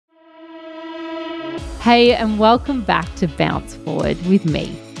Hey, and welcome back to Bounce Forward with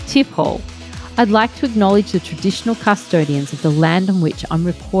me, Tiff Hall. I'd like to acknowledge the traditional custodians of the land on which I'm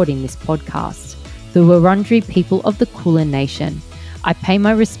recording this podcast, the Wurundjeri people of the Kulin Nation. I pay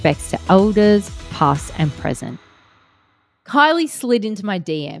my respects to elders, past and present. Kylie slid into my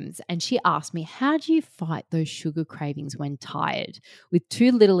DMs and she asked me, how do you fight those sugar cravings when tired? With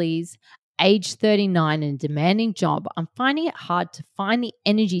two littlies, age 39 and a demanding job, I'm finding it hard to find the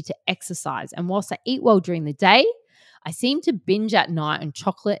energy to exercise. And whilst I eat well during the day, I seem to binge at night on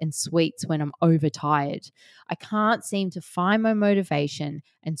chocolate and sweets when I'm overtired. I can't seem to find my motivation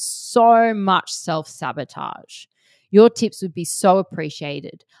and so much self-sabotage. Your tips would be so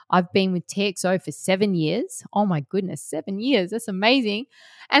appreciated. I've been with TXO for 7 years. Oh my goodness, 7 years. That's amazing.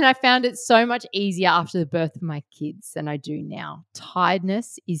 And I found it so much easier after the birth of my kids than I do now.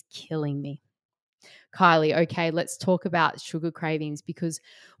 Tiredness is killing me. Kylie, okay, let's talk about sugar cravings because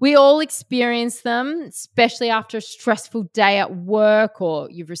we all experience them, especially after a stressful day at work or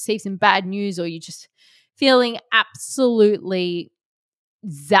you've received some bad news or you're just feeling absolutely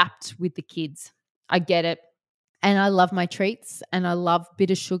zapped with the kids. I get it. And I love my treats and I love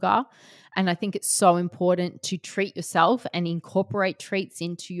bitter sugar. And I think it's so important to treat yourself and incorporate treats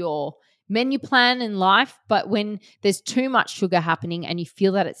into your menu plan in life. But when there's too much sugar happening and you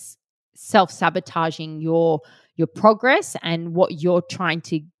feel that it's self-sabotaging your progress and what you're trying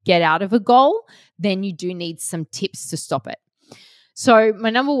to get out of a goal, then you do need some tips to stop it. So my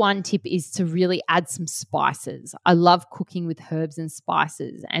number one tip is to really add some spices. I love cooking with herbs and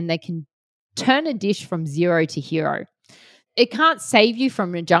spices, and they can turn a dish from zero to hero. It can't save you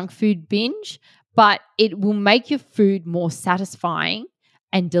from a junk food binge, but it will make your food more satisfying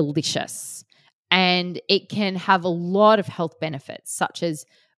and delicious. And it can have a lot of health benefits, such as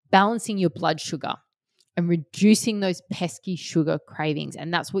balancing your blood sugar and reducing those pesky sugar cravings.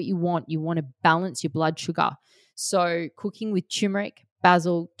 And that's what you want. You want to balance your blood sugar. So cooking with turmeric,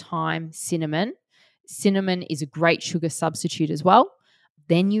 basil, thyme, cinnamon. Cinnamon is a great sugar substitute as well.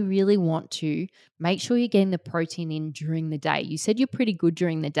 Then you really want to make sure you're getting the protein in during the day. You said you're pretty good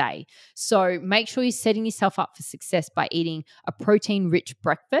during the day. So make sure you're setting yourself up for success by eating a protein-rich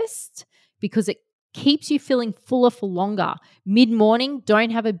breakfast because it keeps you feeling fuller for longer. Mid-morning,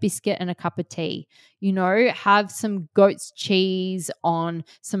 don't have a biscuit and a cup of tea. Have some goat's cheese on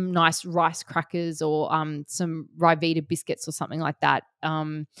some nice rice crackers or some Ryvita biscuits or something like that.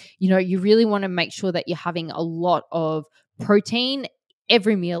 You really want to make sure that you're having a lot of protein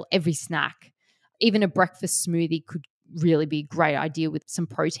every meal, every snack. Even a breakfast smoothie could really be a great idea with some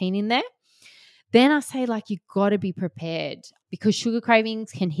protein in there. Then I say you got to be prepared because sugar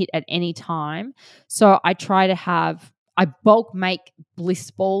cravings can hit at any time. So I bulk make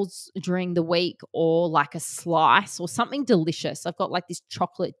bliss balls during the week or a slice or something delicious. I've got this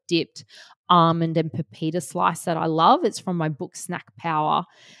chocolate dipped almond and pepita slice that I love. It's from my book Snack Power.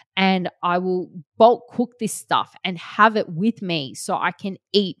 And I will bulk cook this stuff and have it with me so I can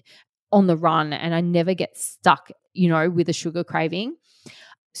eat on the run and I never get stuck, with a sugar craving.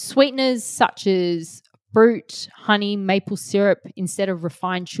 Sweeteners such as fruit, honey, maple syrup instead of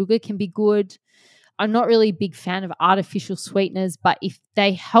refined sugar can be good. I'm not really a big fan of artificial sweeteners, but if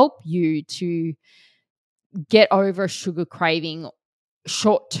they help you to get over a sugar craving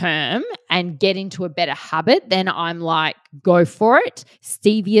short term and get into a better habit, then I'm go for it.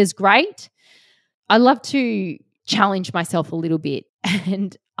 Stevia is great. I love to challenge myself a little bit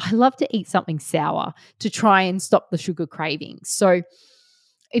and I love to eat something sour to try and stop the sugar cravings. So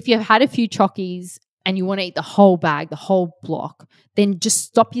if you've had a few chockies and you want to eat the whole bag, the whole block, then just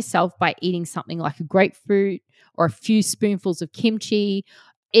stop yourself by eating something like a grapefruit or a few spoonfuls of kimchi.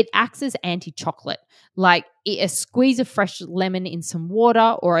 It acts as anti-chocolate, a squeeze of fresh lemon in some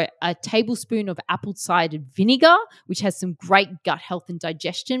water or a tablespoon of apple cider vinegar, which has some great gut health and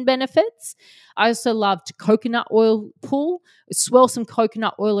digestion benefits. I also love to coconut oil pull. Swirl some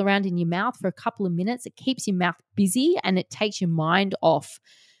coconut oil around in your mouth for a couple of minutes. It keeps your mouth busy and it takes your mind off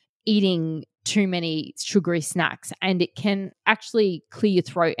eating too many sugary snacks, and it can actually clear your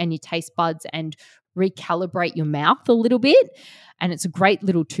throat and your taste buds and recalibrate your mouth a little bit. And it's a great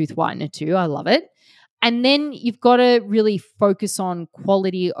little tooth whitener too. I love it. And then you've got to really focus on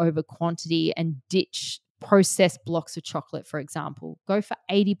quality over quantity and ditch processed blocks of chocolate, for example. Go for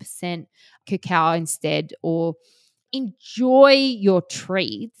 80% cacao instead, or enjoy your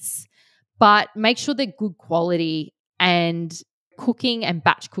treats, but make sure they're good quality. And cooking and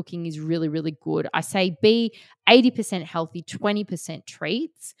batch cooking is really, really good. I say be 80% healthy, 20%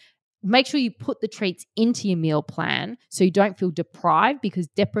 treats. Make sure you put the treats into your meal plan so you don't feel deprived, because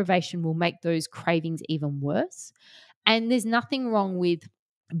deprivation will make those cravings even worse. And there's nothing wrong with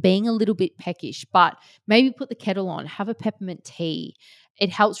being a little bit peckish, but maybe put the kettle on, have a peppermint tea. It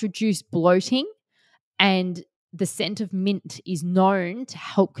helps reduce bloating, and the scent of mint is known to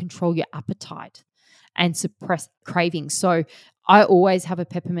help control your appetite and suppress cravings. So I always have a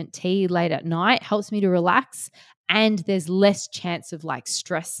peppermint tea late at night, helps me to relax, and there's less chance of like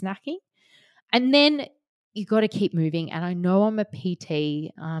stress snacking. And then you got to keep moving. And I know I'm a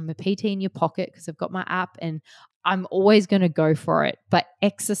PT. I'm a PT in your pocket because I've got my app and I'm always going to go for it. But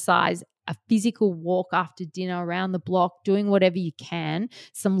exercise, a physical walk after dinner around the block, doing whatever you can,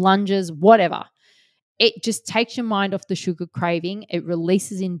 some lunges, whatever. It just takes your mind off the sugar craving. It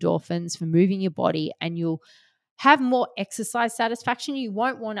releases endorphins for moving your body, and you'll have more exercise satisfaction. You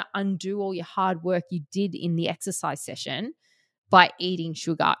won't want to undo all your hard work you did in the exercise session by eating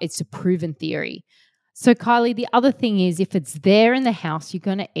sugar. It's a proven theory. So Kylie, the other thing is if it's there in the house, you're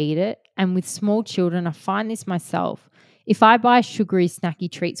going to eat it. And with small children, I find this myself. If I buy sugary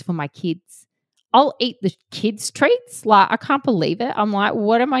snacky treats for my kids, I'll eat the kids' treats. Like, I can't believe it. I'm like,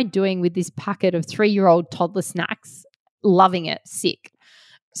 what am I doing with this packet of 3-year-old toddler snacks? Loving it, sick.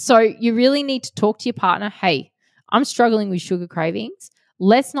 So you really need to talk to your partner. Hey, I'm struggling with sugar cravings.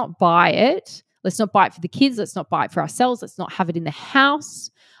 Let's not buy it. Let's not buy it for the kids. Let's not buy it for ourselves. Let's not have it in the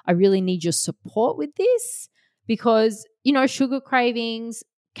house. I really need your support with this because, sugar cravings,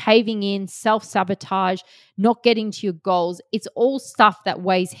 caving in, self-sabotage, not getting to your goals, it's all stuff that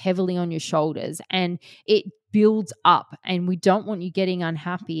weighs heavily on your shoulders and it builds up, and we don't want you getting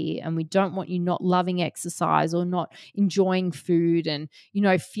unhappy, and we don't want you not loving exercise or not enjoying food and,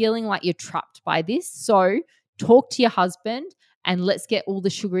 feeling like you're trapped by this. So talk to your husband and let's get all the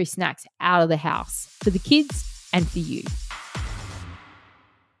sugary snacks out of the house for the kids and for you.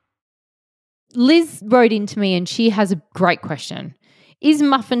 Liz wrote into me and she has a great question. Is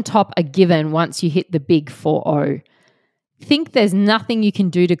muffin top a given once you hit the big 4-0? Think there's nothing you can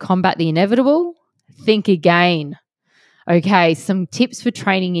do to combat the inevitable? Think again. Okay, some tips for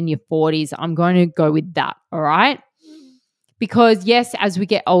training in your 40s. I'm going to go with that, all right? Because yes, as we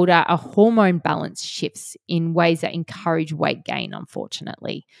get older, our hormone balance shifts in ways that encourage weight gain,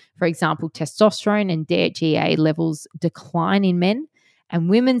 unfortunately. For example, testosterone and DHEA levels decline in men, and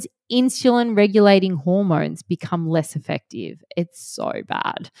women's insulin-regulating hormones become less effective. It's so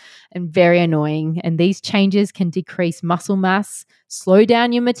bad and very annoying. And these changes can decrease muscle mass, slow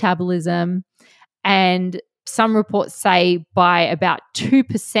down your metabolism, and some reports say by about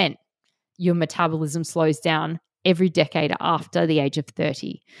 2% your metabolism slows down every decade after the age of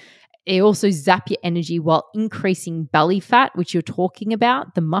 30. It also zap your energy while increasing belly fat, which you're talking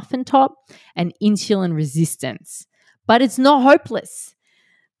about, the muffin top, and insulin resistance. But it's not hopeless.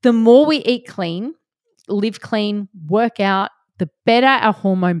 The more we eat clean, live clean, work out, the better our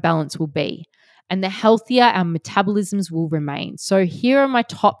hormone balance will be and the healthier our metabolisms will remain. So here are my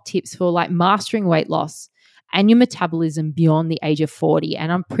top tips for mastering weight loss and your metabolism beyond the age of 40.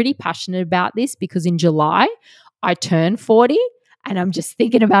 And I'm pretty passionate about this because in July, I turn 40 and I'm just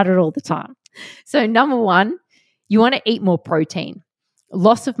thinking about it all the time. So number one, you want to eat more protein.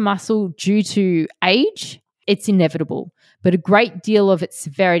 Loss of muscle due to age, it's inevitable, but a great deal of its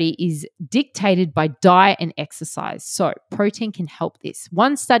severity is dictated by diet and exercise. So protein can help this.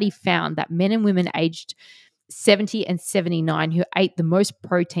 One study found that men and women aged 70 and 79 who ate the most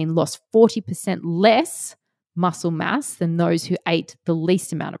protein lost 40% less muscle mass than those who ate the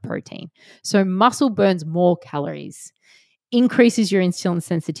least amount of protein. So muscle burns more calories, increases your insulin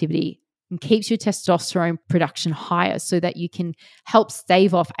sensitivity, and keeps your testosterone production higher so that you can help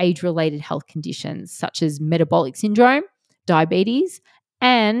stave off age-related health conditions such as metabolic syndrome, diabetes,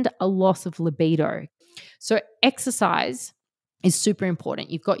 and a loss of libido. So exercise is super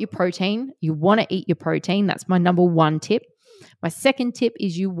important. You've got your protein. You want to eat your protein. That's my number one tip. My second tip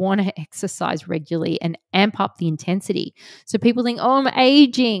is you want to exercise regularly and amp up the intensity. So people think, oh, I'm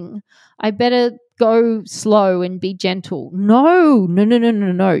aging. I better go slow and be gentle. No.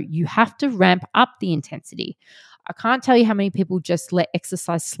 You have to ramp up the intensity. I can't tell you how many people just let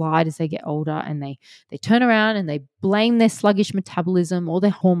exercise slide as they get older and they turn around and they blame their sluggish metabolism or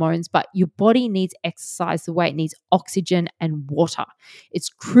their hormones, but your body needs exercise the way it needs oxygen and water. It's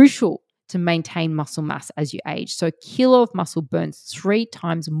crucial to maintain muscle mass as you age. So a kilo of muscle burns 3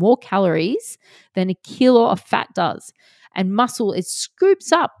 times more calories than a kilo of fat does. And muscle, it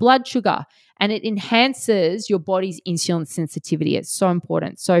scoops up blood sugar and it enhances your body's insulin sensitivity. It's so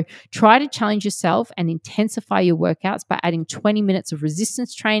important. So try to challenge yourself and intensify your workouts by adding 20 minutes of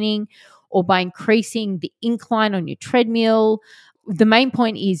resistance training or by increasing the incline on your treadmill. The main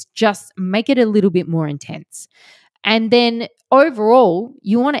point is just make it a little bit more intense. And then overall,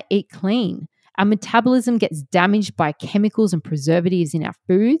 you want to eat clean. Our metabolism gets damaged by chemicals and preservatives in our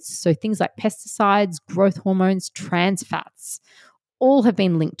foods. So things like pesticides, growth hormones, trans fats, all have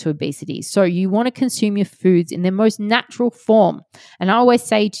been linked to obesity. So you want to consume your foods in their most natural form. And I always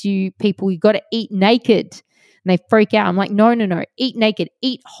say to people, you got to eat naked. And they freak out. I'm like, no, eat naked,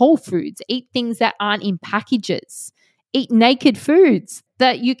 eat whole foods, eat things that aren't in packages, eat naked foods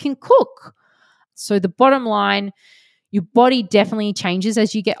that you can cook. So the bottom line, your body definitely changes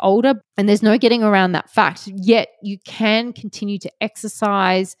as you get older, and there's no getting around that fact. Yet you can continue to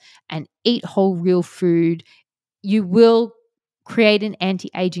exercise and eat whole real food. You will create an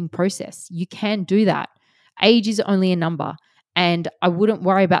anti-aging process. You can do that. Age is only a number, and I wouldn't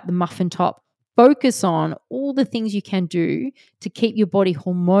worry about the muffin top. Focus on all the things you can do to keep your body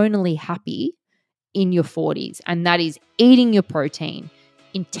hormonally happy in your 40s, and that is eating your protein,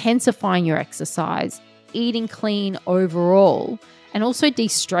 intensifying your exercise, eating clean overall, and also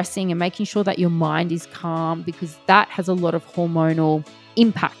de-stressing and making sure that your mind is calm, because that has a lot of hormonal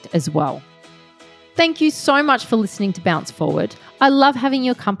impact as well. Thank you so much for listening to Bounce Forward. I love having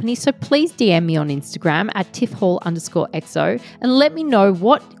your company, so please DM me on Instagram at tiffhall_exo and let me know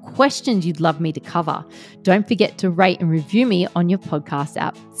what questions you'd love me to cover. Don't forget to rate and review me on your podcast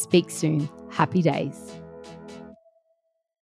app. Speak soon. Happy days.